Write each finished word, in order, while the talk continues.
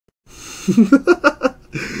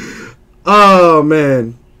Oh,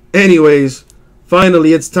 man. Anyways,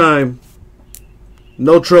 finally, it's time.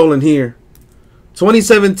 No trolling here.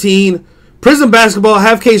 2017 Prizm Basketball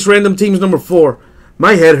Half Case Random Teams number 4.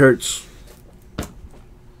 My head hurts.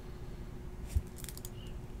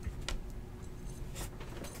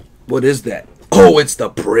 What is that? Oh, it's the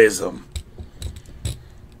Prizm.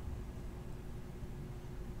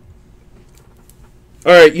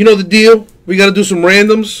 Alright, you know the deal. We got to do some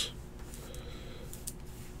randoms.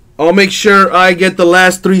 I'll make sure I get the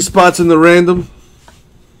last 3 spots in the random.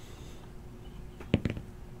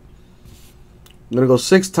 I'm going to go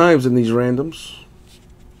 6 times in these randoms.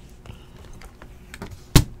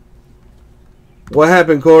 What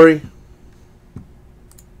happened, Corey?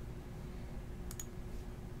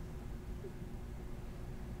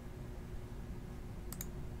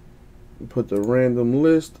 Put the random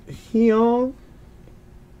list here.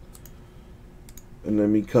 And let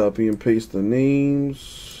me copy and paste the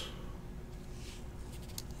names.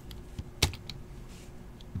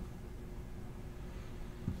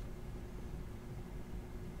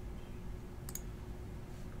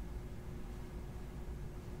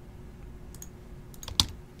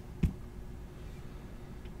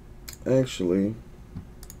 Actually,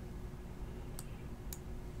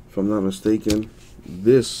 if I'm not mistaken,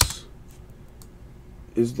 this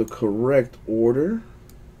is the correct order.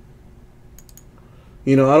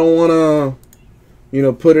 You know, I don't want to, you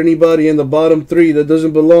know, put anybody in the bottom 3 that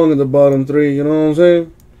doesn't belong in the bottom 3. You know what I'm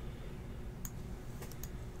saying?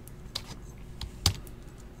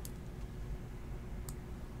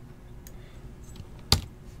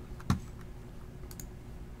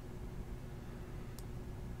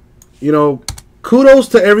 You know, kudos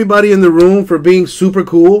to everybody in the room for being super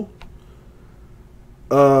cool.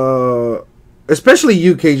 Especially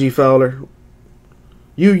you, KG Fowler.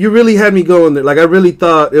 You really had me going there. Like, I really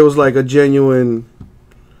thought it was like a genuine...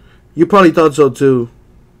 You probably thought so too.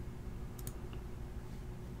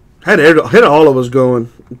 Had all of us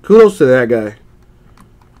going. Kudos to that guy.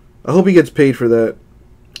 I hope he gets paid for that.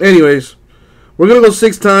 Anyways, we're going to go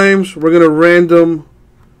 6 times. We're going to random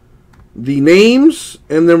the names,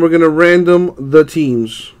 and then we're going to random the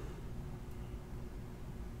teams.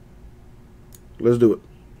 Let's do it.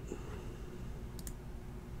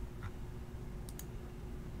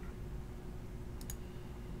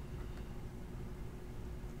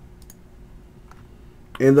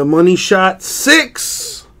 And the money shot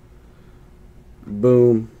 6.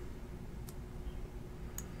 Boom.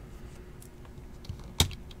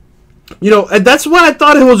 You know, and that's why I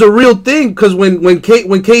thought it was a real thing, because when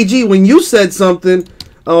KG, when you said something,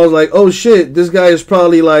 I was like, oh shit, this guy is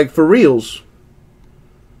probably like for reals.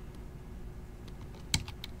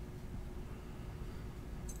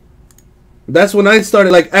 That's when I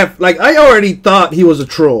started like I already thought he was a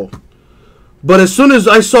troll. But as soon as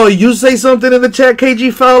I saw you say something in the chat,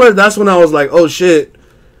 KG Fowler, that's when I was like, oh shit,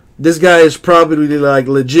 this guy is probably like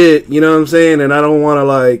legit, you know what I'm saying? And I don't want to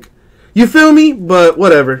like, you feel me? But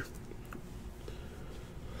whatever.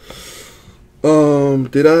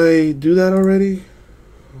 Did I do that already?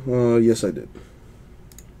 Yes, I did.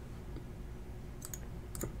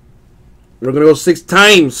 We're going to go 6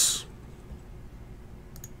 times.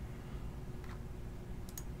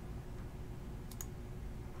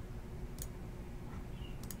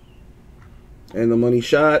 And the money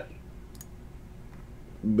shot.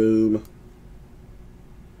 Boom.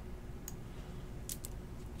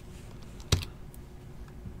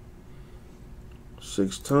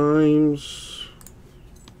 Six times.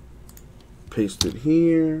 Paste it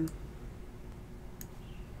here.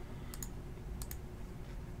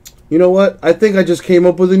 You know what? I think I just came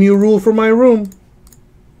up with a new rule for my room.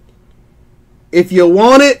 If you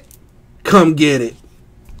want it, come get it.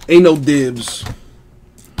 Ain't no dibs.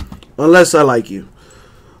 Unless I like you.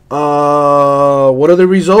 What are the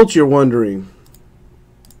results, you're wondering?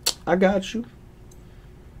 I got you.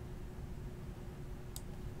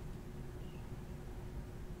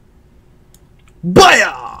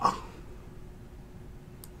 Booyah!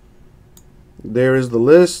 There is the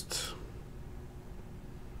list.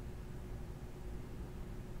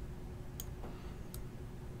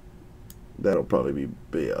 That'll probably be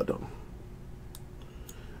bad.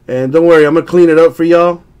 And don't worry, I'm going to clean it up for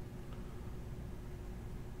y'all.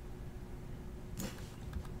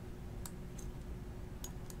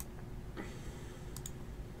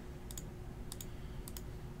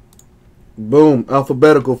 Boom,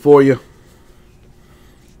 alphabetical for you.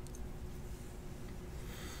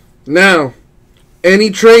 Now, any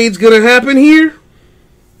trades gonna happen here?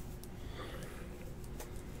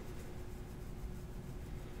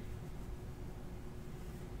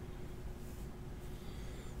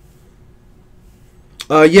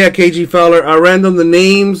 Yeah, KG Fowler. I random the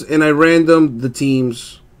names and I random the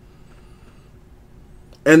teams.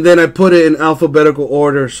 And then I put it in alphabetical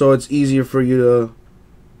order so it's easier for you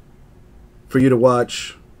to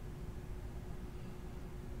watch.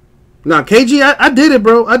 Nah, KG, I did it,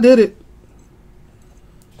 bro. I did it.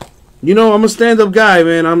 You know, I'm a stand-up guy,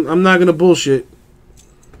 man. I'm not gonna bullshit.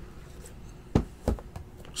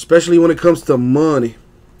 Especially when it comes to money.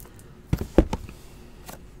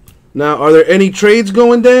 Now, are there any trades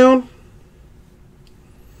going down?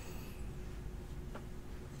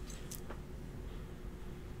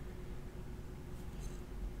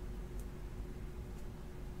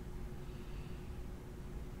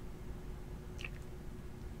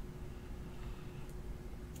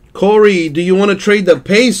 Corey, do you want to trade the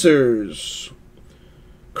Pacers?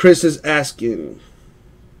 Chris is asking.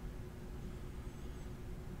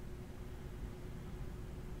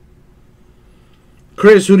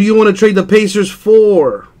 Chris, who do you want to trade the Pacers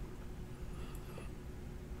for?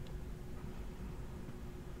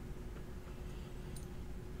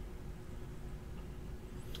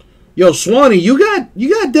 Yo, Swanee, you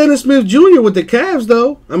got Dennis Smith Jr. with the Cavs,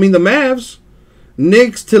 though. I mean, the Mavs.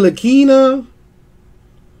 Knicks, Tilakina.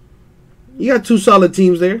 You got two solid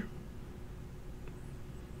teams there.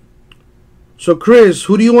 So, Chris,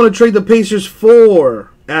 who do you want to trade the Pacers for?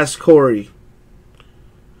 Asked Corey.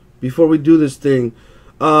 Before we do this thing.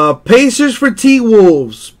 Pacers for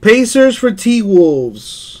T-Wolves. Pacers for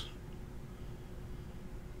T-Wolves.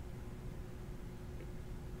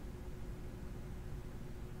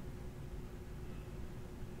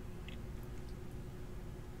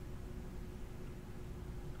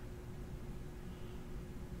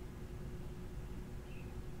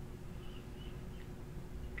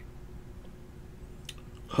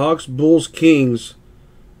 Hawks, Bulls, Kings.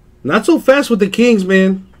 Not so fast with the Kings,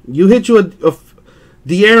 man. You hit you a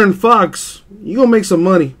De'Aaron Fox, you gonna make some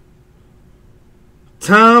money.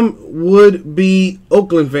 Tom would be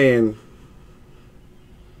Oakland fan.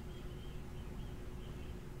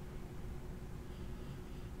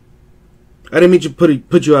 I didn't mean to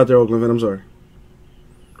put you out there, Oakland fan. I'm sorry.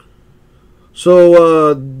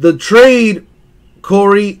 So the trade,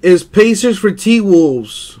 Corey, is Pacers for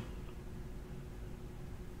T-Wolves.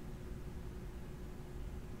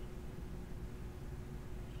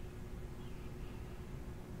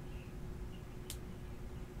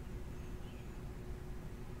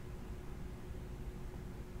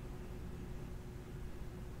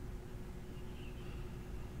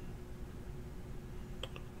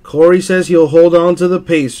 Corey says he'll hold on to the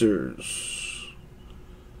Pacers.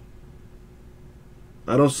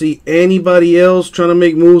 I don't see anybody else trying to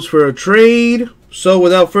make moves for a trade. So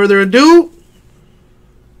without further ado,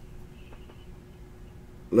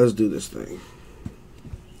 let's do this thing.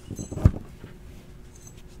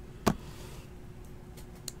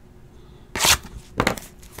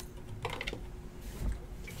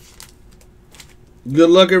 Good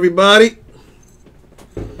luck, everybody.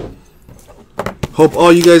 Hope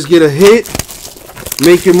all you guys get a hit,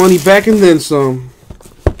 make your money back, and then some.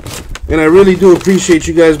 And I really do appreciate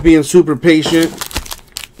you guys being super patient.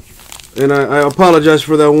 And I apologize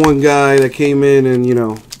for that one guy that came in and, you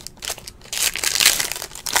know,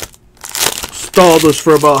 stalled us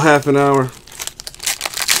for about half an hour.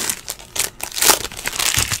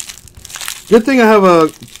 Good thing I have a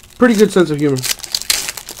pretty good sense of humor.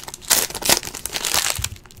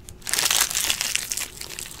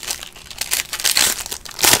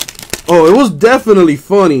 Oh, it was definitely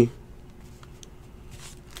funny.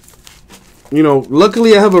 You know,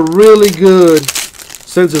 luckily I have a really good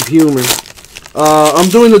sense of humor. I'm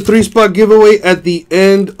doing the 3-spot giveaway at the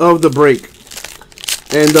end of the break.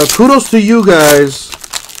 And kudos to you guys,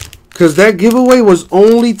 because that giveaway was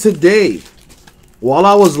only today while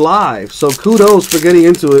I was live. So kudos for getting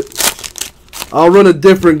into it. I'll run a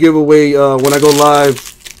different giveaway when I go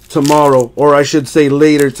live tomorrow, or I should say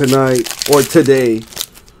later tonight or today,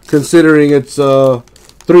 considering it's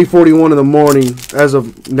 3:41 in the morning as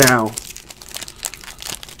of now.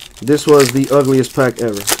 This was the ugliest pack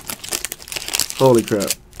ever. Holy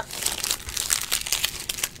crap.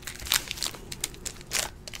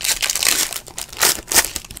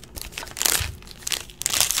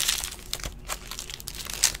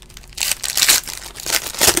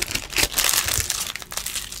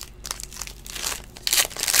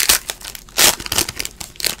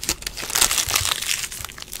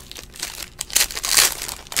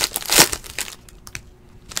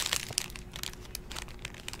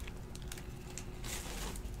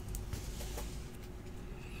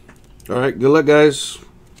 All right, good luck, guys.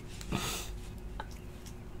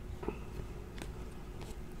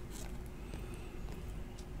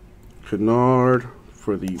 Kennard,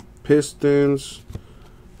 for the Pistons.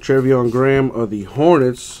 Trevion Graham of the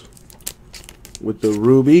Hornets with the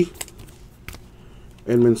ruby.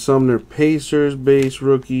 Edmund Sumner Pacers base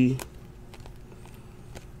rookie.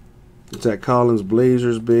 Zach Collins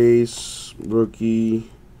Blazers base rookie.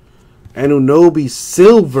 Anunoby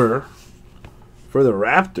silver for the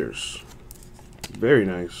Raptors. Very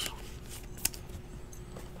nice.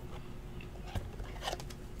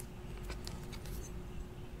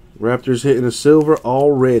 Raptors hitting a silver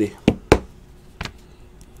already.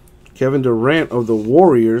 Kevin Durant of the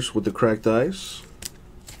Warriors with the cracked ice.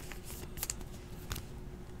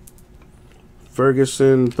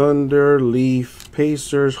 Ferguson Thunder, Leaf,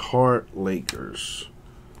 Pacers, Hart, Lakers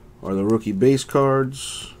are the rookie base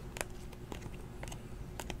cards.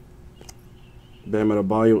 Bam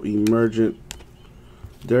Adebayo Emergent.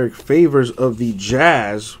 Derek Favors of the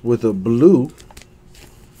Jazz with a blue.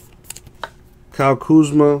 Kyle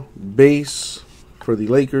Kuzma base for the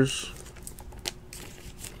Lakers.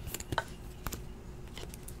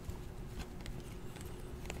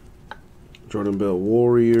 Jordan Bell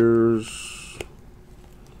Warriors.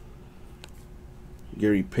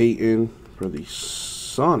 Gary Payton for the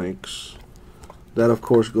Sonics. That of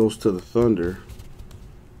course goes to the Thunder.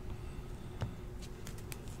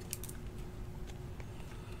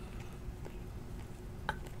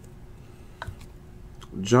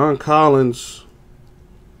 John Collins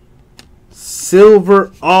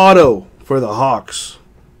silver auto for the Hawks.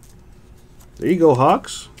 There you go,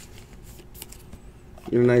 Hawks.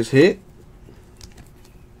 Get a nice hit.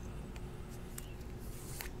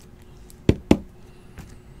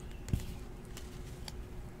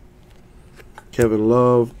 Kevin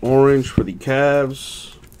Love orange for the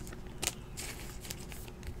Cavs.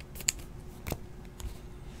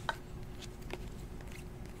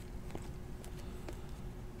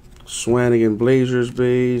 Swanigan Blazers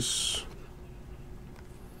base.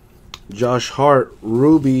 Josh Hart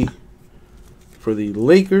ruby for the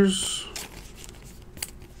Lakers.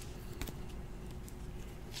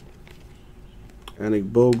 Anik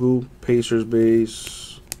Bogu Pacers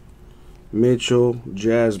base. Mitchell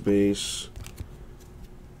Jazz base.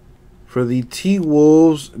 For the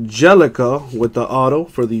T-Wolves, Jellica with the auto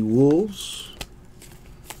for the Wolves.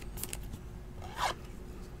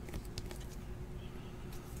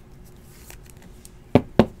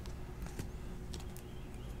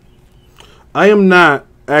 I am not,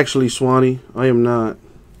 actually, Swanee. I am not.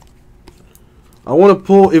 I want to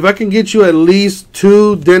pull, if I can get you at least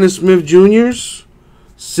 2 Dennis Smith Jr.'s,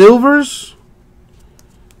 silvers,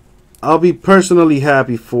 I'll be personally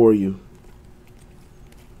happy for you.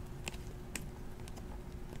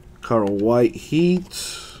 Carl White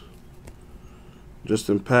Heat.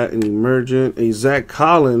 Justin Patton Emergent. A Zach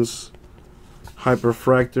Collins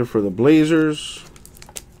Hyperfractor for the Blazers.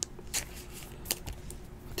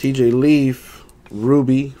 TJ Leaf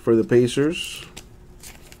ruby for the Pacers.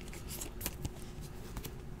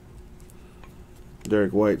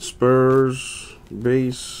 Derek White Spurs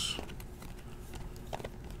base.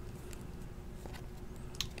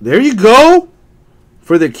 There you go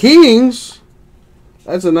for the Kings.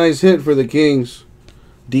 That's a nice hit for the Kings.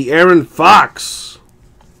 De'Aaron Fox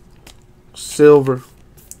silver.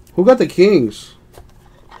 Who got the Kings?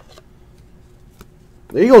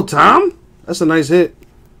 There you go, Tom. That's a nice hit.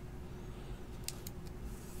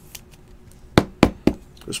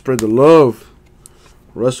 Let's spread the love.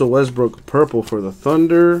 Russell Westbrook purple for the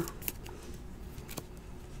Thunder.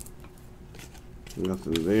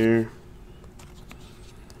 Nothing there.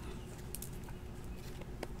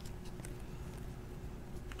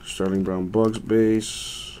 Sterling Brown Bucks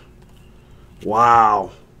base.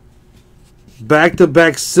 Wow.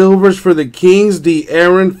 Back-to-back silvers for the Kings.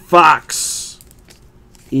 De'Aaron Fox.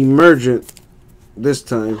 Emergent this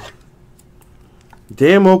time.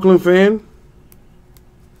 Damn, Oakland fan.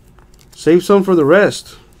 Save some for the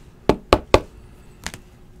rest.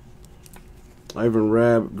 Ivan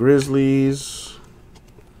Rabb Grizzlies.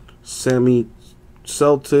 Semi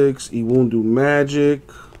Celtics. Iwundu Magic.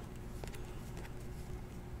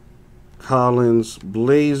 Collins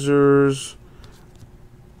Blazers.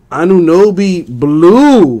 Anunoby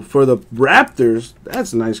blue for the Raptors.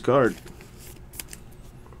 That's a nice card.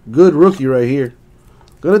 Good rookie right here.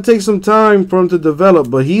 Gonna take some time for him to develop,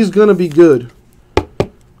 but he's gonna be good.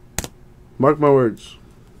 Mark my words.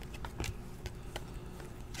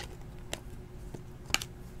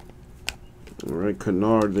 All right,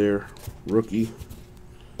 Kennard there, rookie.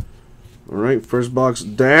 All right, first box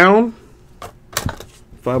down.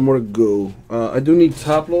 5 more to go. I do need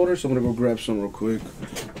top loader, so I'm gonna go grab some real quick.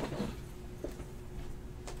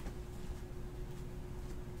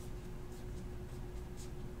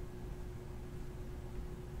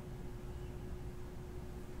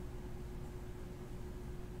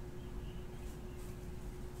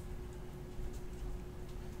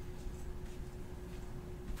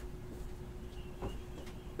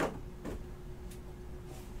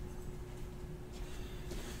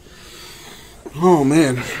 Oh,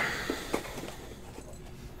 man.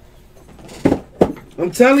 I'm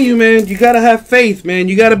telling you, man, you got to have faith, man.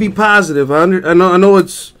 You got to be positive. I know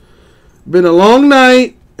it's been a long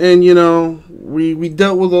night, and, you know, we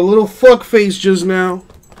dealt with a little fuck face just now.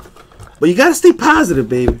 But you got to stay positive,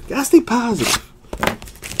 baby. Got to stay positive.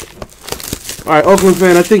 All right, Oakland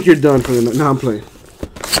fan, I think you're done for the night. No, I'm playing.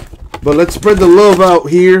 But let's spread the love out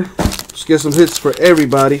here. Let's get some hits for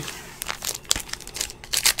everybody.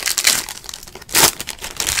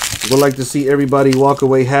 Would like to see everybody walk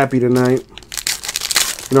away happy tonight.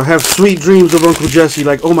 You know, have sweet dreams of Uncle Jesse.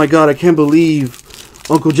 Like, oh my God, I can't believe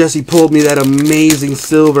Uncle Jesse pulled me that amazing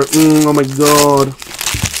silver. Oh my God.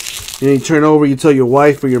 And you turn over, you tell your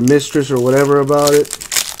wife or your mistress or whatever about it.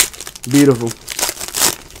 Beautiful.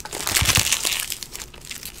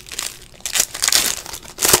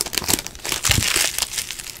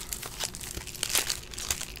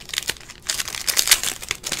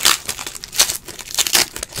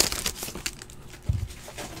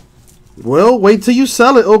 Well, wait till you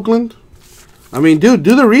sell it, Oakland. I mean, dude,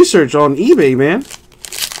 do the research on eBay, man.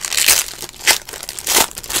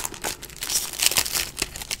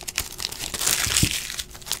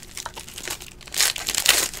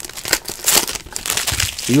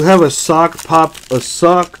 You have a sock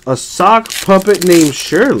puppet named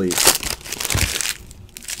Shirley.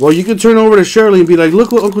 Well, you can turn over to Shirley and be like,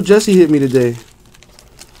 look what Uncle Jesse hit me today.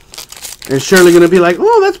 And Shirley gonna be like,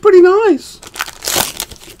 oh, that's pretty nice.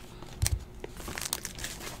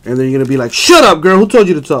 And then you're going to be like, shut up, girl. Who told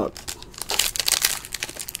you to talk?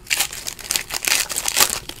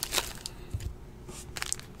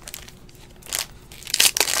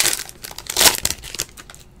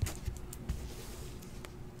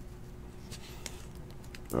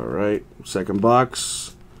 All right. Second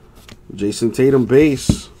box. Jason Tatum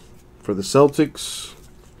base for the Celtics.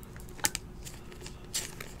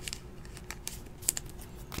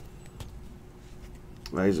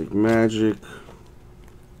 Isaac Magic.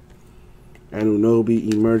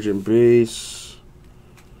 Anunoby emergent base.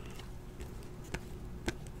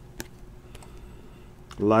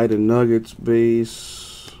 Light and Nuggets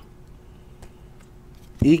base.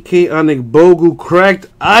 Ike Anigbogu cracked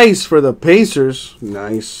ice for the Pacers.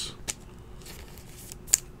 Nice.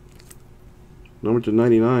 Number to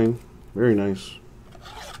 99. Very nice.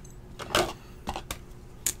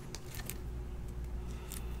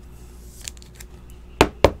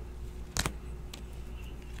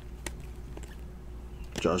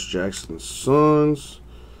 Josh Jackson Suns.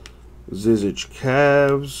 Zizic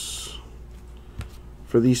Cavs.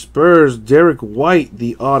 For the Spurs, Derek White,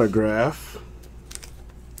 the autograph.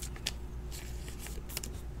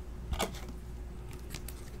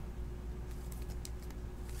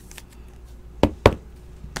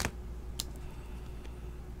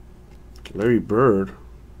 Larry Bird.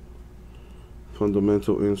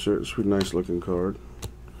 Fundamental insert. Sweet, nice looking card.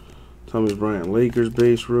 Thomas Bryant, Lakers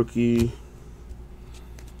base rookie.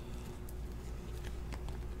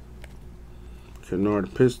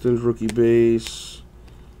 Kennard Pistons rookie base.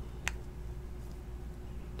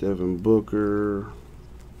 Devin Booker.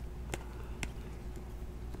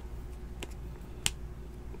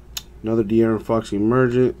 Another De'Aaron Fox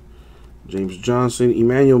emergent. James Johnson.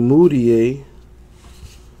 Emmanuel Mudiay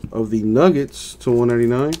of the Nuggets to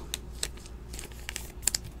 199.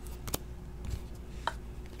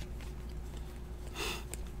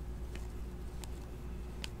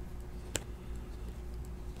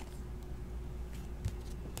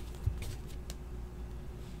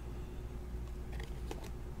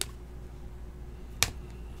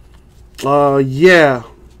 Yeah,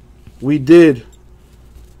 we did.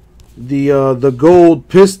 The gold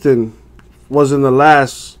piston was in the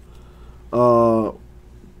last that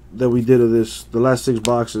we did of this, the last 6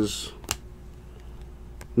 boxes.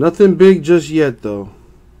 Nothing big just yet though.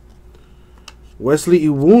 Wesley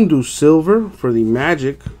Iwundu silver for the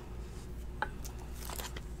Magic.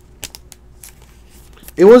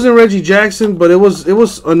 It wasn't Reggie Jackson, but it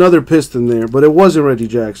was another piston there, but it wasn't Reggie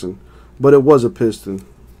Jackson, but it was a piston.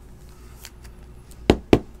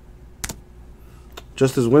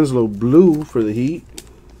 Justice Winslow blue for the Heat.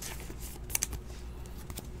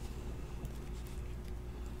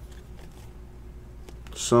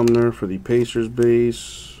 Sumner for the Pacers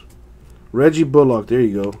base. Reggie Bullock, there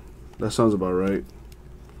you go. That sounds about right.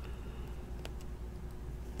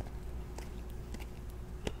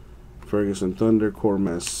 Ferguson Thunder,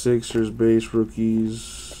 Cormac Sixers base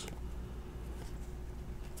rookies.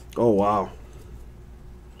 Oh wow.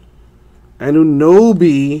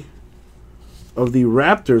 Anunoby of the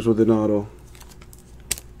Raptors with an auto.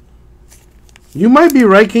 You might be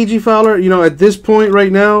right, KG Fowler. You know, at this point right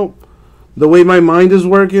now, The way my mind is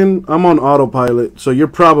working, I'm on autopilot. So you're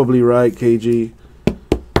probably right, KG.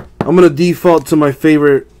 I'm going to default to my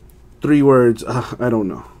favorite 3 words. I don't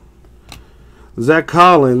know. Zach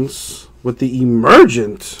Collins with the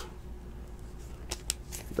Emergent.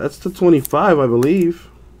 That's the 25, I believe.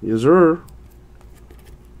 Yes, sir.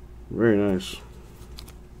 Very nice.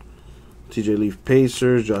 TJ Leaf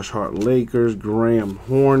Pacers, Josh Hart Lakers, Graham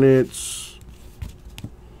Hornets.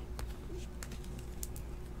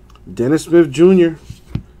 Dennis Smith Jr.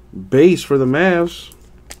 Base for the Mavs.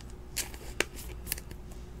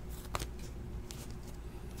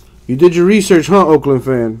 You did your research, huh, Oakland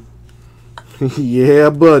fan? Yeah,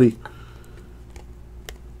 buddy.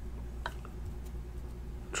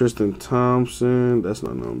 Tristan Thompson. That's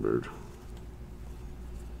not numbered.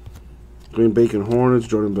 Green Bacon Hornets.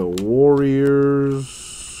 Jordan Bell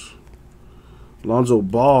Warriors. Lonzo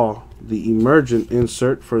Ball. The Emergent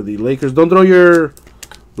insert for the Lakers. Don't throw your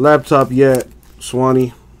laptop yet,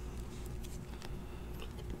 Swanee.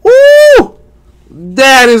 Woo!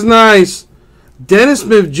 That is nice. Dennis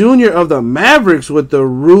Smith Jr. of the Mavericks with the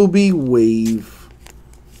Ruby Wave.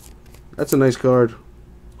 That's a nice card.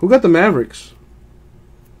 Who got the Mavericks?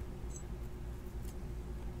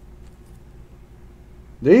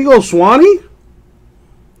 There you go, Swanee.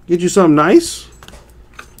 Get you something nice.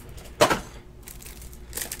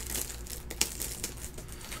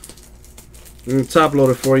 Let me top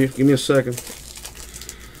load it for you. Give me a second.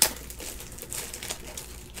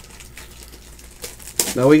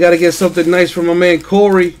 Now we got to get something nice for my man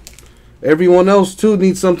Corey. Everyone else too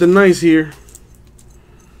needs something nice here.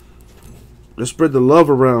 Let's spread the love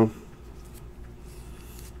around.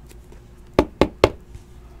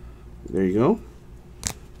 There you go.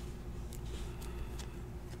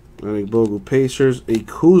 I think Bogle Pacers. A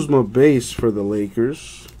Kuzma base for the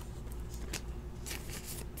Lakers.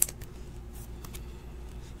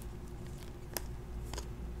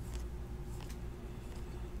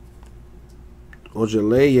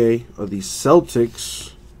 Ojeleye of the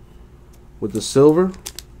Celtics with the silver.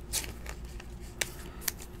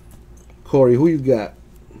 Corey, who you got?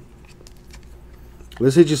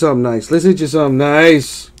 Let's hit you something nice. Let's hit you something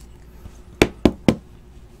nice.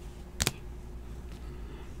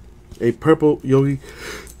 A purple Yogi.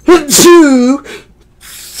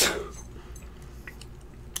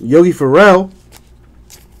 Yogi Ferrell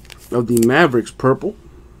of the Mavericks, purple.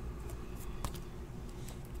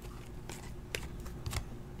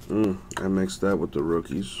 I mixed that with the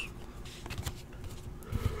rookies.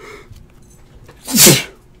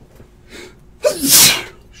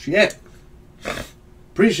 Shit.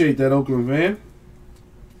 Appreciate that, Oakland fan.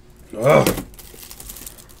 Ugh.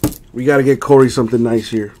 We got to get Corey something nice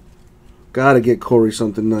here. Got to get Corey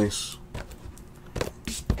something nice.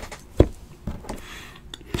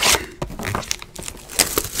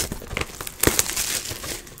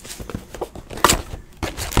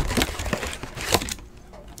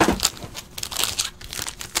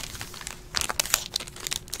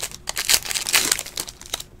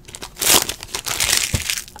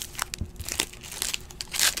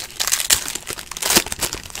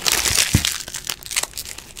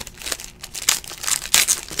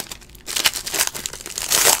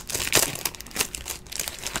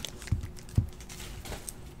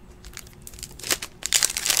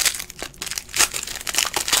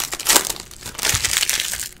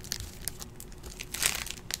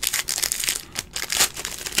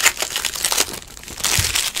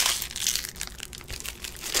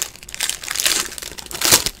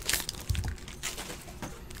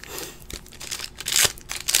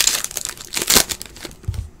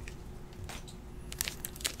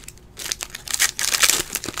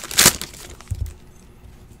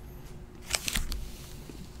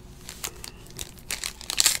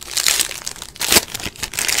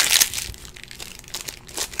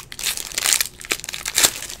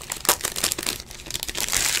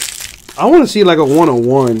 I want to see like a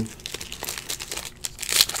 101.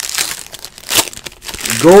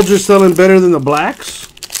 Golds are selling better than the blacks.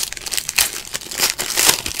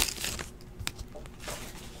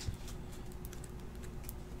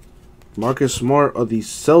 Marcus Smart of the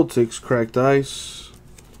Celtics, cracked ice.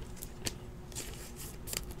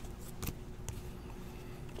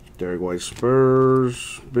 Derek White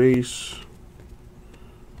Spurs, base.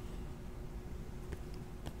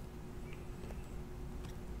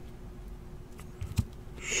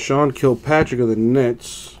 Sean Kilpatrick of the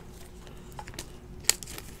Nets.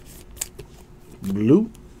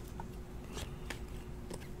 Blue.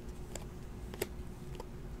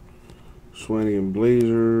 Swanee and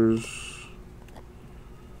Blazers.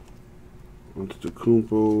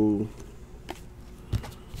 Antetokounmpo.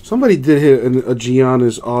 Somebody did hit a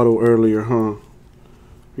Giannis auto earlier, huh?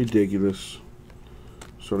 Ridiculous.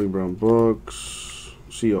 Sterling Brown Bucks.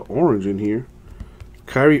 See an orange in here.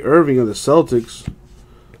 Kyrie Irving of the Celtics.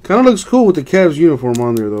 Kind of looks cool with the Cavs uniform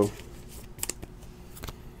on there, though.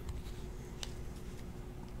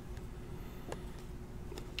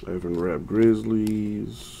 Evan Rapp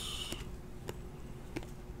Grizzlies.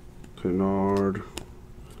 Kennard.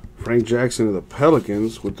 Frank Jackson of the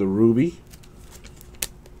Pelicans with the ruby.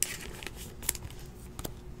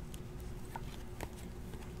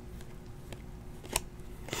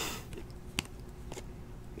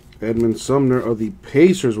 Edmund Sumner of the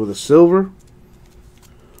Pacers with a silver.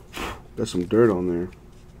 Got some dirt on there.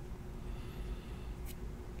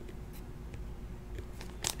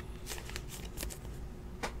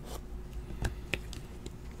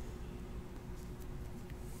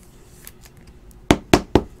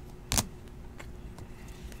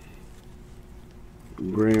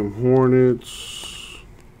 Graham Hornets.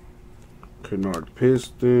 Kennard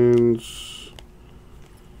Pistons.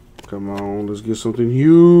 Come on, let's get something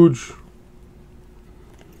huge.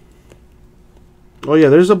 Oh yeah,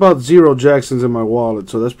 there's about 0 Jacksons in my wallet,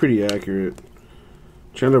 so that's pretty accurate.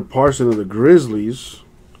 Chandler Parson of the Grizzlies.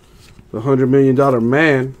 The $100 million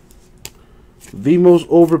man. The most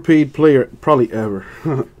overpaid player probably ever.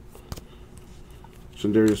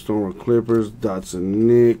 Shandarius Storm of Clippers. Dotson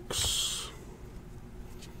Knicks.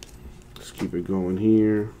 Let's keep it going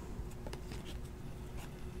here.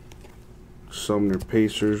 Sumner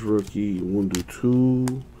Pacers rookie, Wundu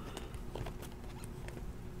 2.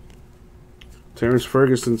 Terrence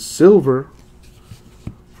Ferguson silver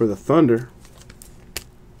for the Thunder.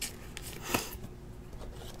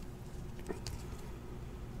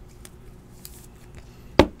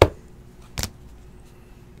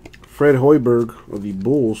 Fred Hoiberg of the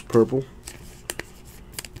Bulls purple.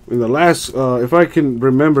 In the last, if I can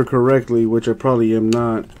remember correctly, which I probably am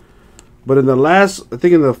not, but in the last, I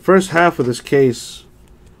think in the first half of this case,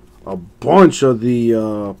 a bunch of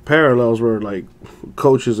the parallels were like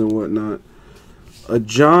coaches and whatnot. A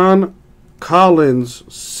John Collins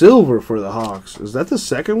silver for the Hawks. Is that the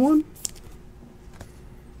second one?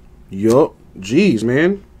 Yup. Jeez,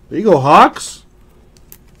 man. There you go, Hawks.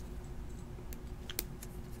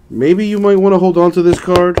 Maybe you might want to hold on to this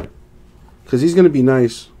card, because he's going to be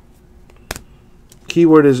nice.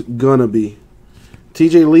 Keyword is gonna be.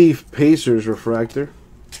 TJ Leaf, Pacers refractor.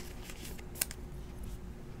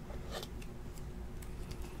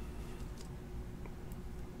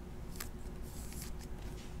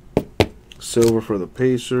 Silver for the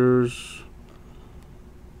Pacers.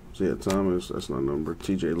 Zia Thomas, that's not numbered.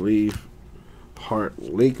 TJ Leaf. Hart,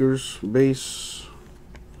 Lakers base.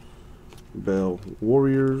 Bell,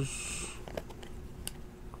 Warriors.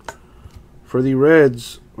 For the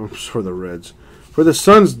Reds, for the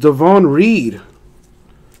Suns, Devon Reed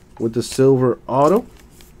with the silver auto.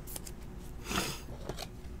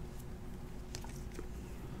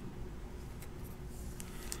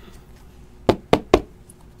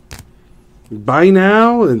 Buy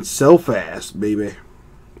now and sell fast, baby.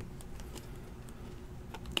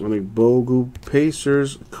 Onik Bogu,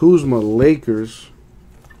 Pacers. Kuzma, Lakers.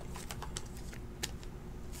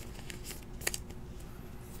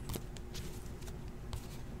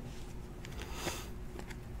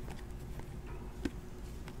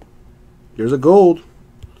 Here's a gold.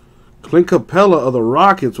 Clint Capella of the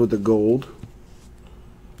Rockets with the gold.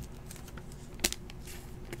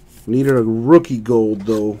 Needed a rookie gold,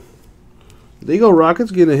 though. There you go,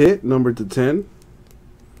 Rockets getting a hit, numbered to 10.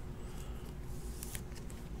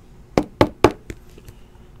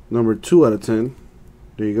 Number 2 out of 10.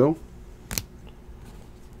 There you go.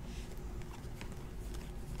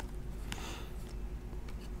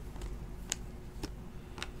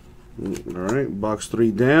 All right, box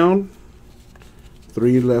 3 down.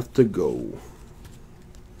 3 left to go.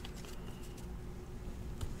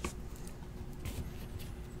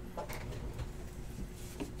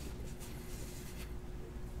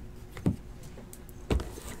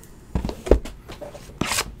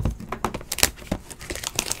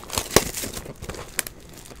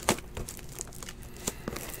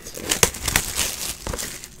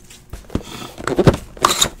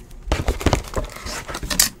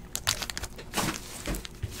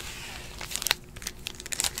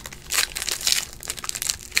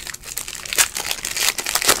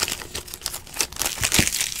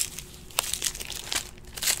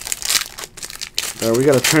 We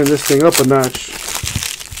got to turn this thing up a notch.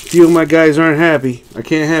 A few of my guys aren't happy. I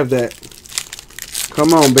can't have that.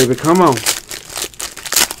 Come on, baby. Come on.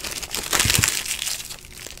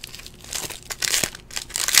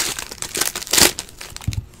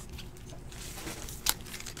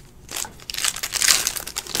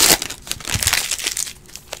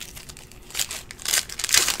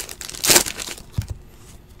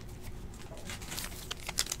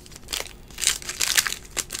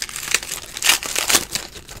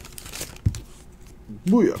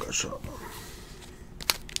 Booyaka shot.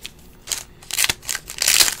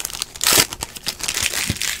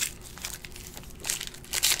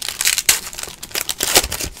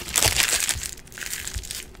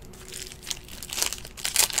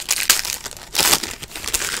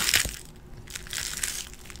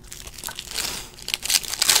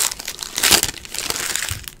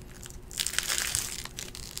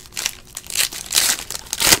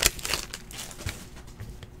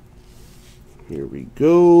 Here we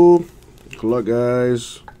go. Good luck,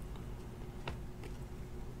 guys.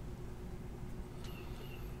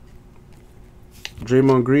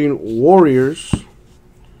 Draymond Green, Warriors.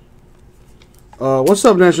 What's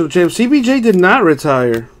up, National Champ? CBJ did not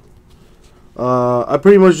retire. I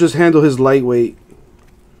pretty much just handle his lightweight.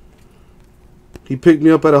 He picked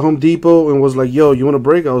me up at a Home Depot and was like, yo, you want a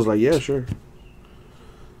break? I was like, yeah, sure.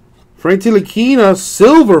 Frank Ntilikina,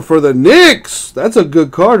 silver for the Knicks. That's a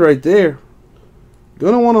good card right there.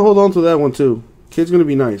 Gonna want to hold on to that one too. Kid's gonna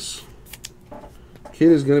be nice.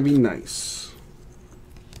 Kid is gonna be nice.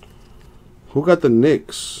 Who got the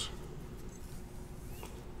Knicks?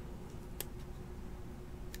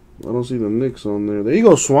 I don't see the Knicks on there. There you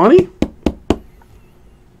go, Swanee.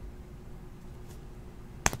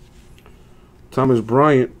 Thomas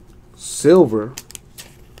Bryant, silver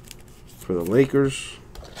for the Lakers.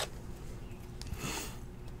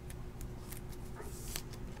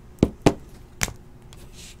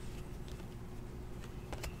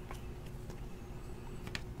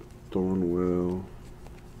 Thornwell,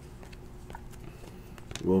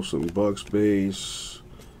 Wilson Bucks base,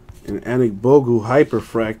 and Anik Bogu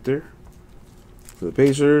hyperfractor for the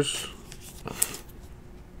Pacers.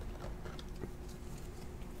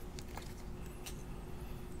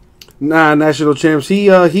 Nah, National Champs. He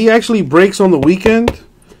actually breaks on the weekend,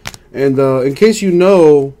 and in case you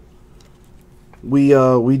know, we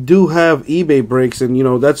do have eBay breaks, and you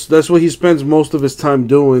know that's what he spends most of his time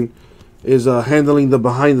doing. Is handling the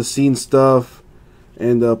behind-the-scenes stuff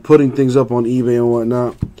and putting things up on eBay and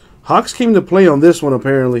whatnot. Hawks came to play on this one,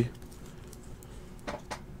 apparently.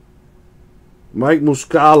 Mike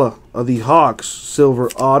Muscala of the Hawks, silver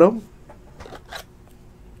auto.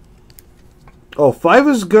 Oh, 5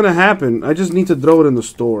 is going to happen. I just need to throw it in the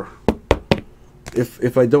store.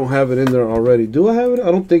 If I don't have it in there already. Do I have it?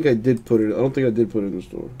 I don't think I did put it. I don't think I did put it in the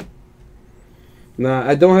store. Nah,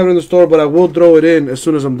 I don't have it in the store, but I will throw it in as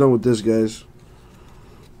soon as I'm done with this, guys.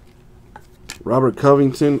 Robert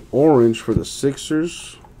Covington, orange for the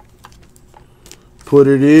Sixers. Put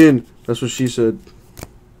it in. That's what she said.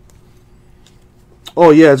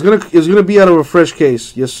 Oh yeah, it's gonna be out of a fresh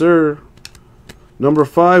case. Yes, sir. Number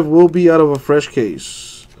 5 will be out of a fresh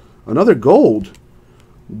case. Another gold.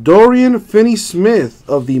 Dorian Finney-Smith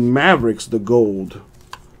of the Mavericks, the gold.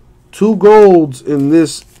 2 golds in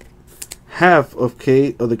this half of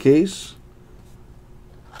the case,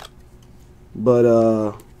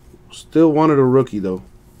 but still wanted a rookie though.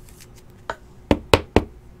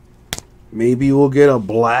 Maybe we'll get a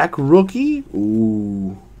black rookie.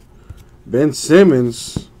 Ooh, Ben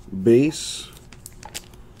Simmons base.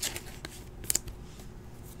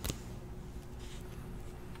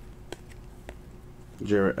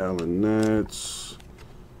 Jarrett Allen Nets,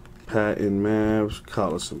 Patton Mavs,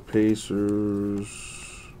 Collison Pacers.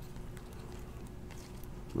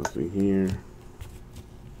 Nothing here.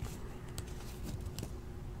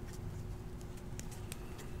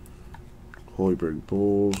 Hoiberg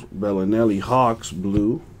Bulls. Bellinelli Hawks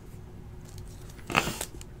blue.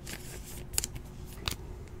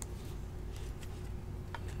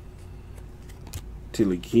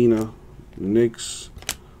 Ntilikina Knicks.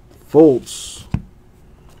 Fultz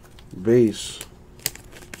base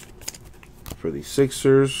for the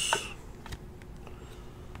Sixers.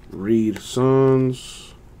 Reed Suns.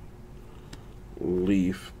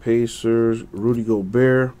 Leaf Pacers. Rudy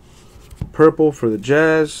Gobert purple for the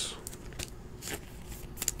Jazz.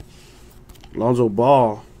 Lonzo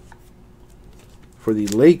Ball for the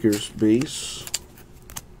Lakers base.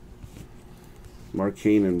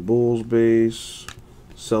 Markkanen Bulls base.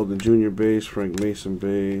 Selden Jr. base. Frank Mason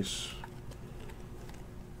base.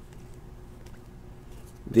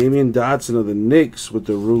 Damian Dotson of the Knicks with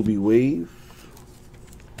the Ruby Wave.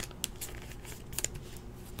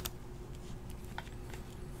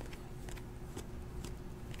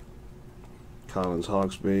 Collins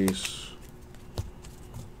Hawks base.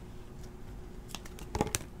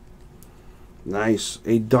 Nice.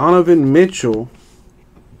 A Donovan Mitchell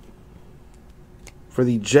for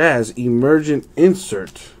the Jazz emergent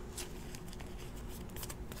insert.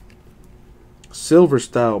 Silver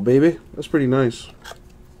style, baby. That's pretty nice.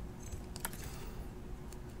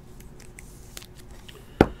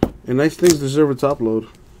 And nice things deserve a top load.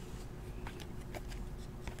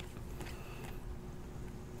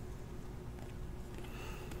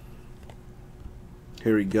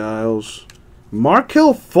 Harry Giles.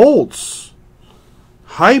 Markelle Fultz.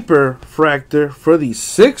 Hyper Fractor for the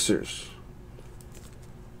Sixers.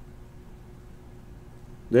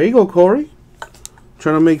 There you go, Corey.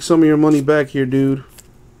 Trying to make some of your money back here, dude.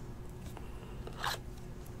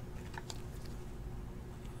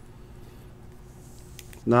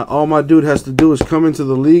 Now, all my dude has to do is come into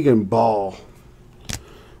the league and ball.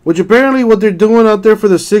 Which apparently what they're doing out there for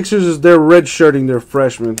the Sixers is they're redshirting their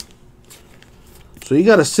freshmen. So you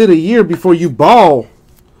got to sit a year before you ball.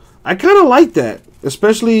 I kind of like that.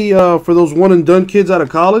 Especially for those one-and-done kids out of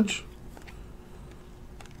college.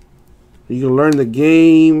 You can learn the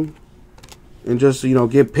game and just, you know,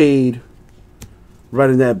 get paid right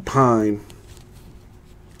in that pine.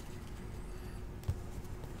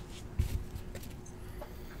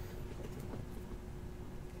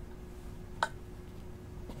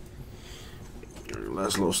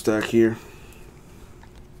 Last little stack here.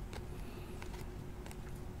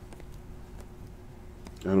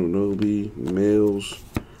 Anunoby, Mills,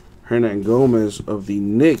 Hernan Gomez of the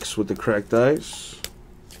Knicks with the cracked ice.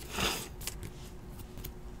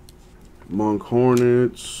 Monk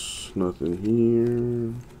Hornets, nothing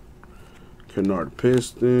here. Kennard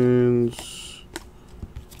Pistons.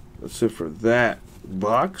 That's it for that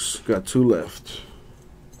box. Got 2 left.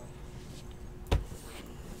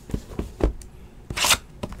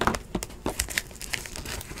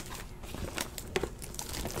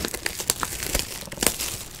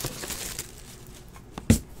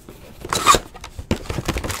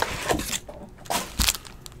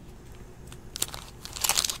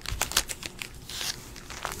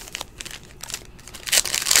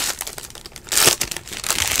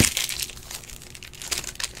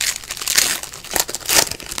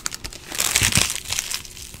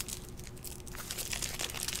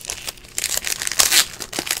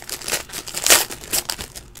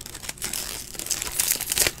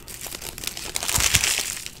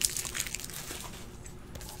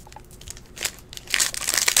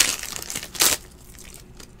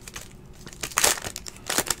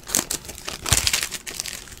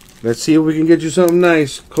 Let's see if we can get you something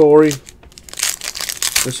nice, Corey.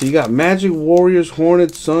 Let's see, you got Magic, Warriors,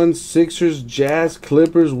 Hornets, Suns, Sixers, Jazz,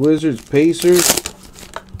 Clippers, Wizards, Pacers.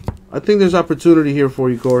 I think there's opportunity here for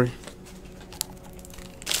you, Corey.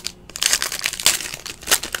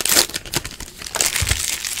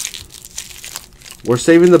 We're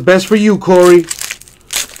saving the best for you, Corey.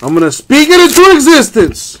 I'm going to speak it into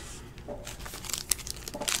existence.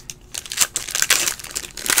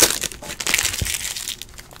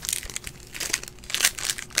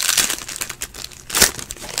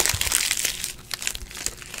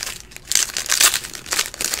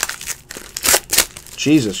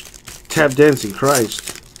 Jesus, tap dancing Christ.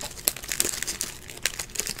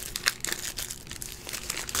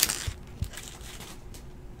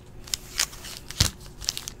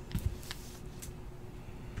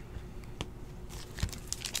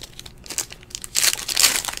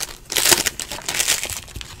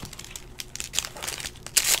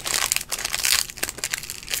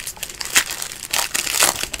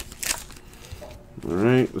 All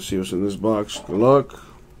right, let's see what's in this box. Good luck.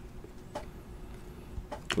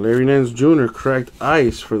 Larry Nance Jr. cracked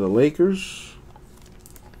ice for the Lakers.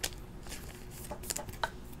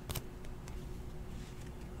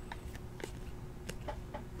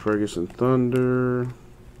 Ferguson Thunder.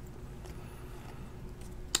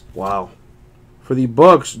 Wow. For the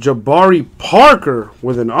Bucks, Jabari Parker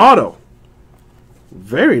with an auto.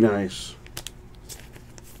 Very nice.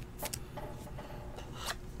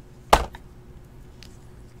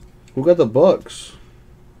 Who got the Bucks?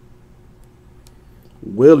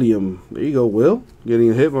 William. There you go, Will. Getting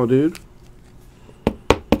a hit, my dude.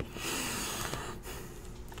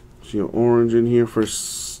 See an orange in here for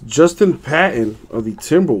Justin Patton of the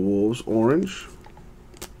Timberwolves. Orange.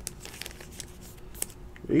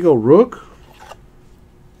 There you go, Rook.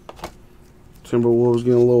 Timberwolves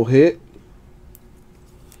getting a little hit.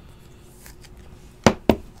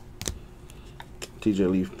 TJ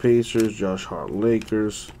Leaf Pacers. Josh Hart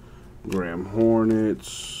Lakers. Graham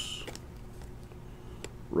Hornets.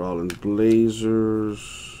 Rollins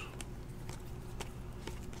Blazers.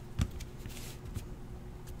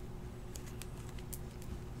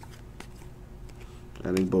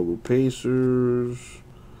 Adding Bogu Pacers.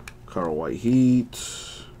 Carl White Heat.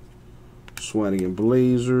 Swanigan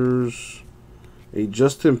Blazers. A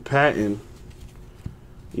Justin Patton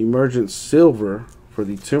Emergent Silver for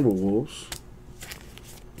the Timberwolves.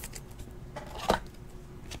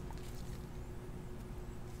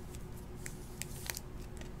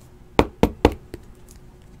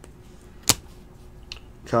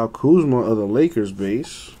 Kyle Kuzma of the Lakers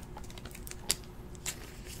base.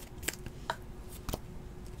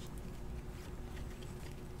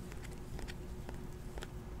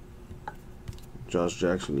 Josh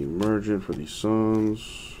Jackson emergent for the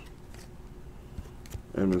Suns.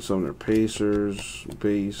 Edmund Sumner Pacers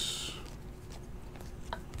base.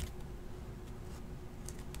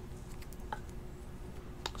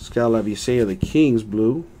 Skal Labissière of the Kings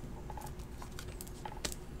blue.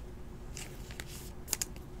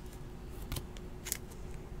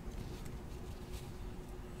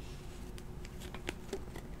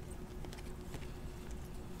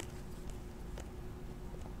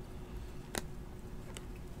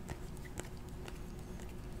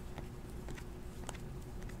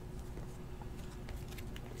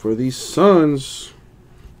 For these Suns,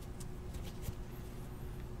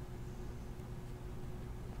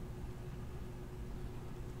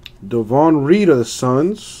 Devon Reed of the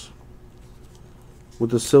Suns with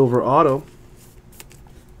the silver auto.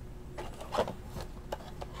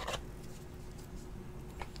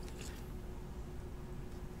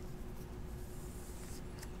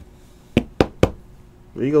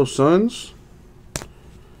 There you go, Suns.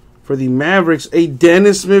 For the Mavericks, a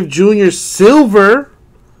Dennis Smith Jr. silver.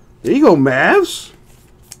 There you go, Mavs.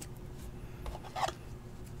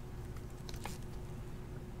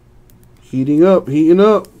 Heating up, heating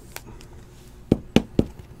up.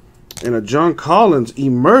 And a John Collins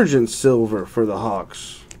emergent silver for the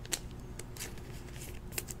Hawks.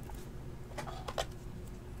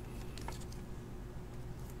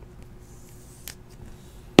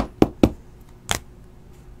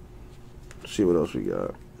 Let's see what else we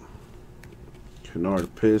got.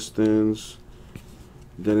 Kennard Pistons.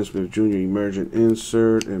 Dennis Smith Jr. emergent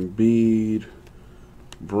insert. Embiid.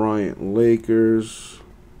 Bryant Lakers.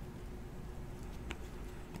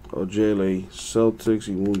 Ojale Celtics.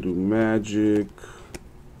 Iwundu Magic.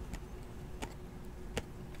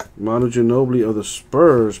 Manu Ginobili of the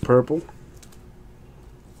Spurs purple.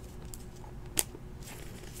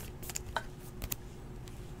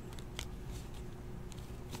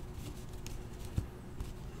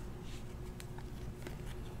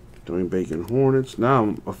 Dwayne Bacon Hornets. Now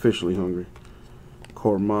I'm officially hungry.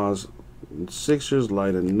 Kormaz Sixers.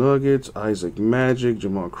 Lyda Nuggets. Isaac Magic.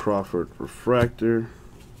 Jamal Crawford Refractor.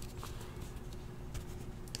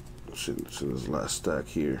 It's in his last stack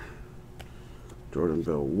here. Jordan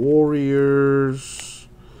Bell Warriors.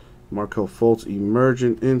 Markel Fultz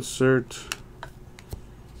emergent insert.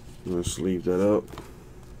 Let's leave that up.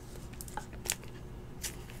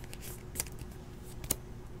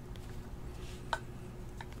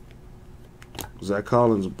 Zach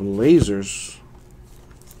Collins Blazers,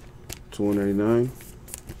 299.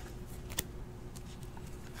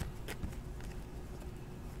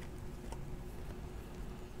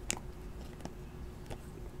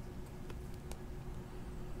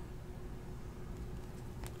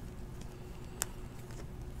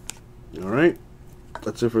 All right,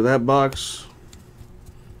 that's it for that box.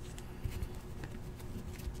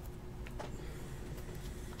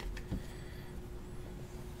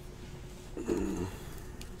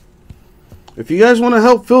 If you guys want to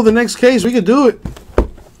help fill the next case, we could do it.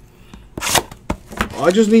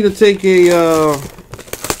 I just need to take a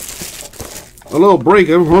little break.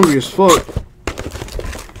 I'm hungry as fuck.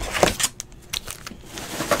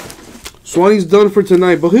 Swanee's done for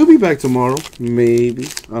tonight, but he'll be back tomorrow. Maybe.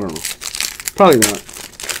 I don't know. Probably not.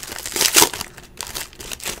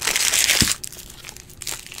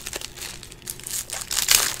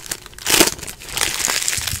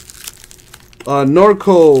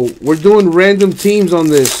 Norco, we're doing random teams on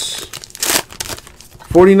this.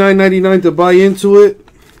 $49.99 to buy into it.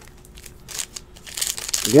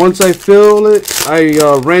 Once I fill it, I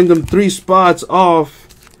random 3 spots off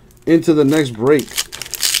into the next break.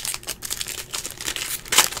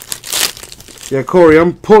 Yeah, Corey,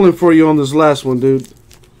 I'm pulling for you on this last one, dude.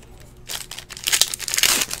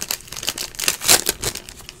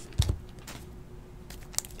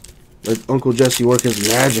 Let Uncle Jesse work his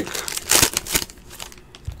magic.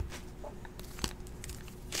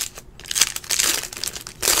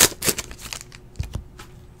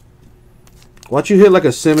 Watch you hit like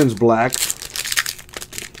a Simmons Black.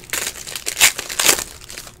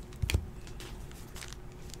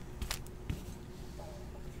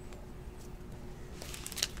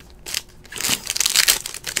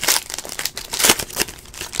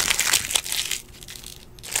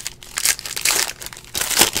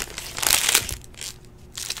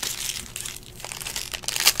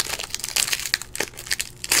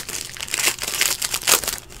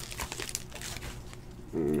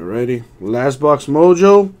 Alrighty, last box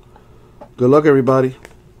mojo. Good luck, everybody.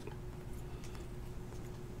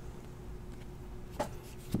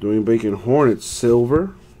 Dwayne Bacon Hornets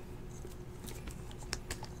silver.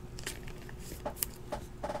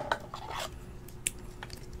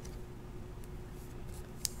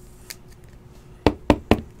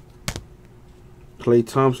 Klay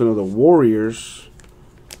Thompson of the Warriors.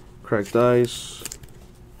 Cracked ice.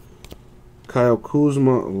 Kyle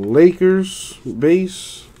Kuzma Lakers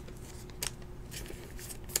base.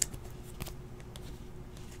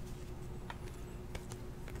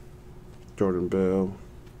 Jordan Bell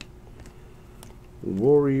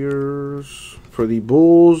Warriors. For the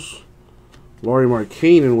Bulls, Lauri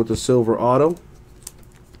Markkanen with the silver auto.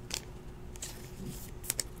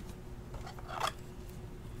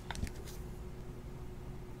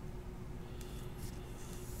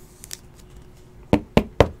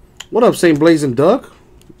 What up, St. Blazing Duck?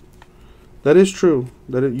 That is true.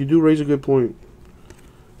 You do raise a good point.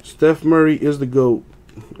 Steph Murray is the GOAT.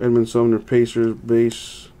 Edmund Sumner Pacers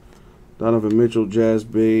base. Donovan Mitchell Jazz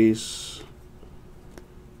base.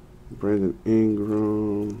 Brandon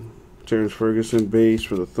Ingram. Terrence Ferguson base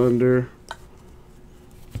for the Thunder.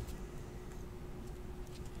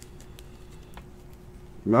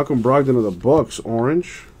 Malcolm Brogdon of the Bucks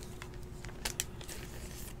orange.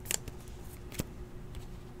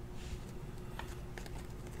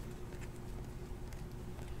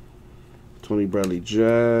 Tony Bradley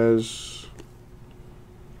Jazz.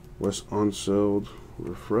 Wes Unseld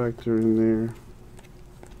refractor in there.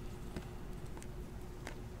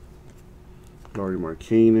 Lauri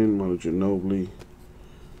Markkanen, Manu Ginobili,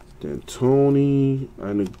 D'Antoni,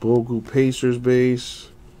 Bogu Pacers base.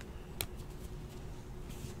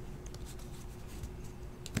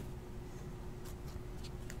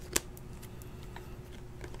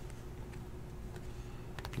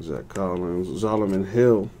 Zach Collins, Solomon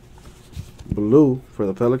Hill, blue for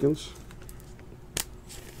the Pelicans.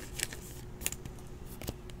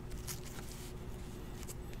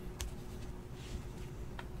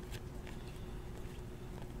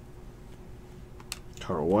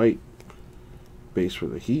 Carl White, base for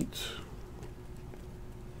the Heat.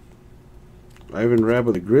 Ivan Rabb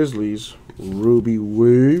of the Grizzlies, Ruby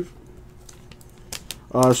Wave.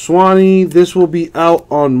 Swanee, this will be out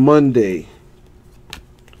on Monday.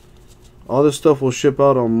 All this stuff will ship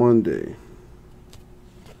out on Monday.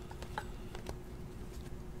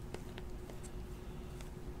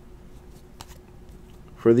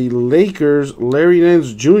 For the Lakers, Larry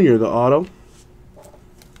Nance Jr., the auto.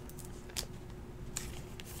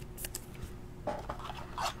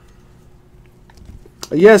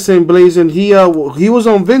 Yes, St. Blazin. He was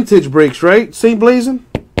on Vintage Breaks, right? St. Blazin?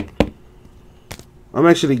 I'm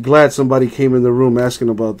actually glad somebody came in the room asking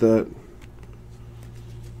about that.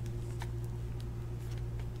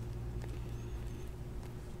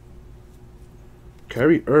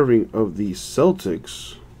 Kyrie Irving of the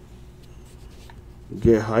Celtics.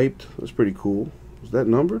 Get hyped. That's pretty cool. Is that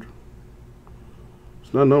numbered?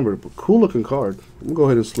 It's not numbered, but cool looking card. I'm gonna go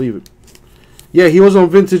ahead and sleeve it. Yeah, he was on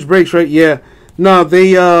Vintage Breaks, right? Yeah. No,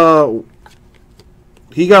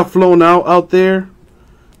 he got flown out there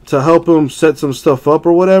to help him set some stuff up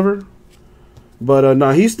or whatever. But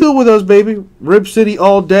no, he's still with us, baby. Rip City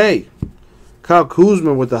all day. Kyle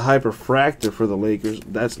Kuzma with the Hyperfractor for the Lakers.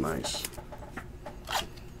 That's nice.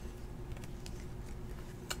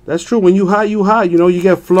 That's true. When you hot, you hot. You know, you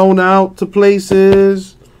get flown out to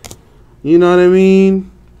places. You know what I mean?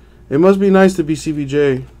 It must be nice to be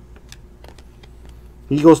CBJ.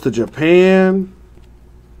 He goes to Japan.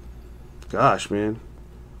 Gosh, man.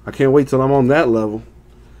 I can't wait till I'm on that level.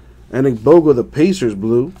 And Bogo, the Pacers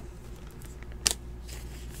blue.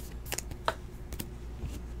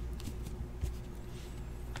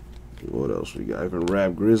 What else we got? Ivan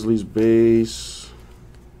Rabb Grizzlies base.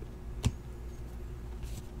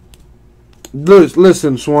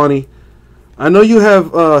 Listen, Swanee. I know you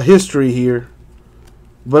have history here.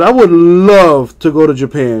 But I would love to go to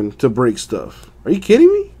Japan to break stuff. Are you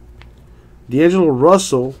kidding me? D'Angelo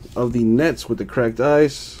Russell of the Nets with the cracked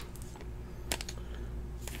ice.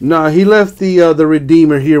 Nah, he left the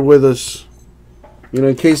Redeemer here with us. You know,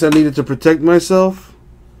 in case I needed to protect myself.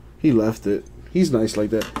 He left it. He's nice like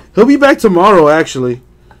that. He'll be back tomorrow, actually.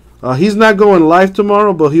 He's not going live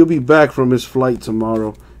tomorrow, but he'll be back from his flight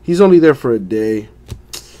tomorrow. He's only there for a day.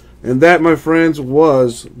 And that, my friends,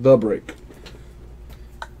 was the break.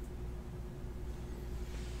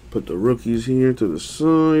 Put the rookies here to the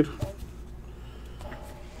side.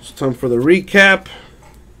 It's time for the recap.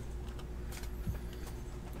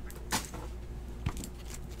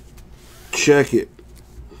 Check it.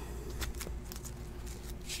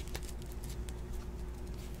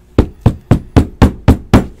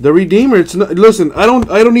 The Redeemer, it's not, listen, I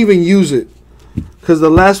don't even use it. Cause the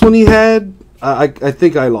last one he had, I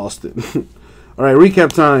think I lost it. All right,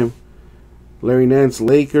 recap time. Larry Nance,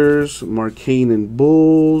 Lakers. Markkanen,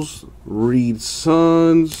 Bulls. Reed,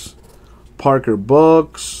 Suns. Parker,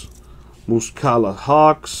 Bucks. Muscala,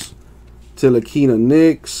 Hawks. Tilakina,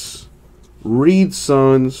 Knicks. Reed,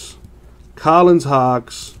 Suns. Collins,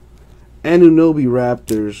 Hawks. Anunoby,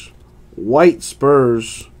 Raptors. White,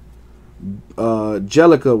 Spurs.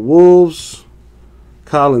 Jellica, Wolves.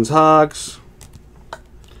 Collins, Hawks.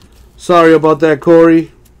 Sorry about that,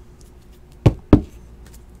 Corey.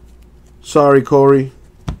 Sorry, Corey.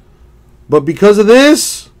 But because of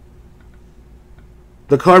this,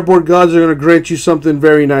 the cardboard gods are going to grant you something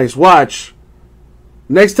very nice. Watch.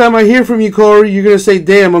 Next time I hear from you, Corey, you're going to say,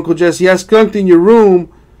 damn, Uncle Jesse, I skunked in your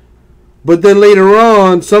room. But then later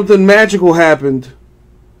on, something magical happened.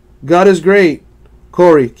 God is great.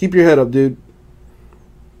 Corey, keep your head up, dude.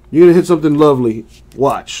 You're going to hit something lovely.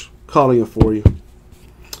 Watch. Calling it for you.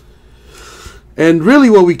 And really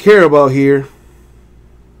what we care about here.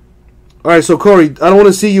 Alright, so Corey, I don't want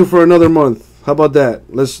to see you for another month. How about that?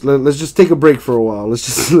 Let's just take a break for a while. Let's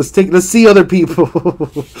see other people.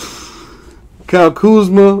 Kyle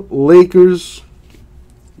Kuzma, Lakers.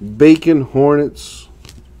 Bacon, Hornets.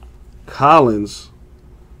 Collins,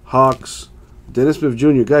 Hawks. Dennis Smith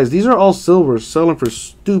Jr. Guys, these are all silver, selling for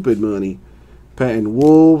stupid money. Patent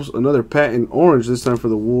Wolves, another patent orange, this time for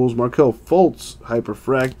the Wolves. Markelle Fultz,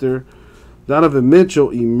 Hyperfractor. Donovan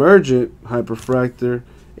Mitchell, Emergent, Hyperfractor.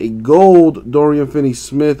 A gold Dorian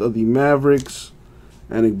Finney-Smith of the Mavericks.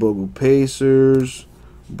 Anik Bogu, Pacers.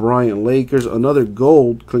 Bryant, Lakers. Another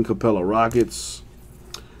gold Clint Capella, Rockets.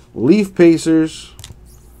 Leaf, Pacers.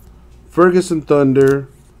 Ferguson, Thunder.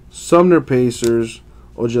 Sumner, Pacers.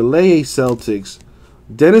 Ojeleye, Celtics.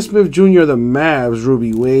 Dennis Smith Jr. the Mavs,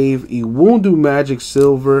 Ruby Wave. Iwundu, Magic,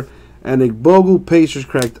 Silver. Anik Bogu, Pacers,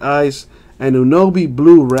 Cracked Ice. Anunoby,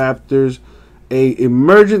 Blue, Raptors. A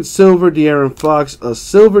emergent silver De'Aaron Fox, a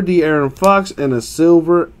silver De'Aaron Fox, and a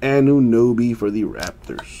silver Anunoby for the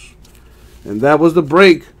Raptors. And that was the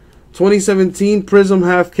break. 2017 Prizm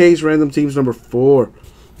half case random teams number 4.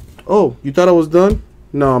 Oh, you thought I was done?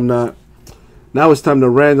 No, I'm not. Now it's time to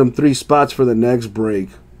random 3 spots for the next break.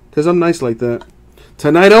 Because I'm nice like that.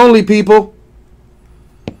 Tonight only, people.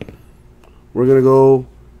 We're going to go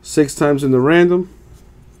 6 times in the random.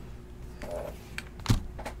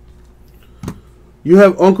 You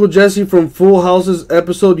have Uncle Jesse from Full House's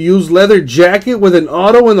episode used leather jacket with an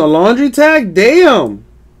auto and a laundry tag? Damn!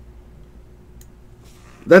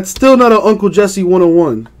 That's still not an Uncle Jesse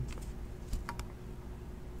 101.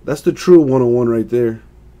 That's the true 101 right there.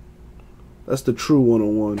 That's the true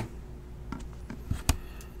 101.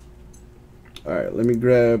 Alright, let me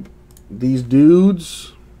grab these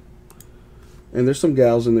dudes. And there's some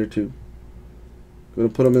gals in there too. Gonna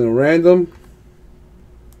put them in a random.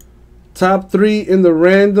 Top 3 in the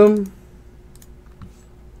random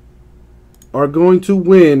are going to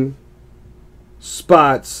win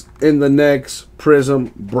spots in the next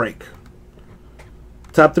Prizm break.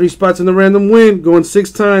 Top 3 spots in the random win. Going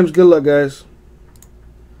 6 times. Good luck, guys.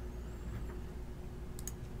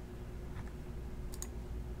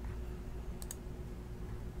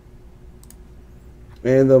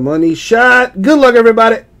 And the money shot. Good luck,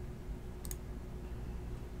 everybody.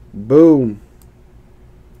 Boom.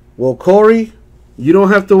 Well, Corey, you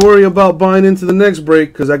don't have to worry about buying into the next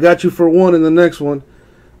break because I got you for 1 in the next one.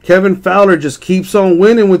 Kevin Fowler just keeps on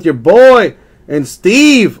winning with your boy. And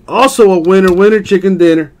Steve, also a winner, chicken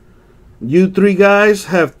dinner. You 3 guys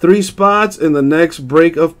have 3 spots in the next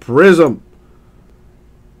break of Prizm.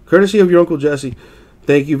 Courtesy of your Uncle Jesse.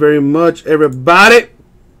 Thank you very much, everybody.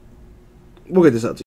 We'll get this out to you.